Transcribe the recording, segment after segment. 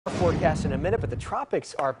Forecast in a minute, but the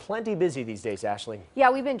tropics are plenty busy these days, Ashley. Yeah,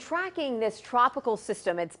 we've been tracking this tropical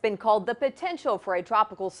system. It's been called the potential for a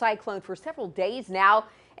tropical cyclone for several days now,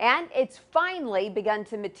 and it's finally begun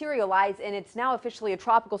to materialize, and it's now officially a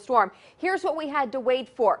tropical storm. Here's what we had to wait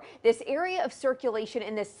for. This area of circulation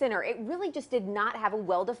in the center, it really just did not have a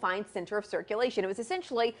well-defined center of circulation. It was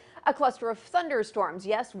essentially a cluster of thunderstorms.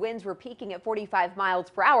 Yes, winds were peaking at 45 miles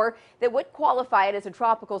per hour. That would qualify it as a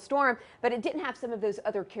tropical storm, but it didn't have some of those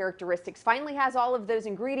other characteristics. Finally has all of those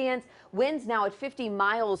ingredients. Winds now at 50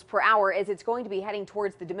 miles per hour as it's going to be heading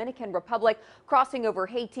towards the Dominican Republic, crossing over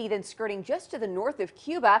Haiti, then skirting just to the north of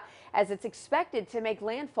Cuba, as it's expected to make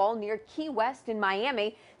landfall near Key West in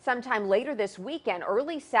Miami sometime later this weekend,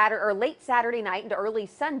 late Saturday night into early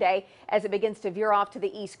Sunday, as it begins to veer off to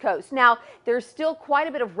the East Coast. Now, there's still quite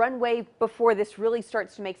a bit of runway before this really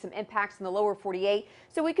starts to make some impacts in the lower 48,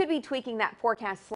 so we could be tweaking that forecast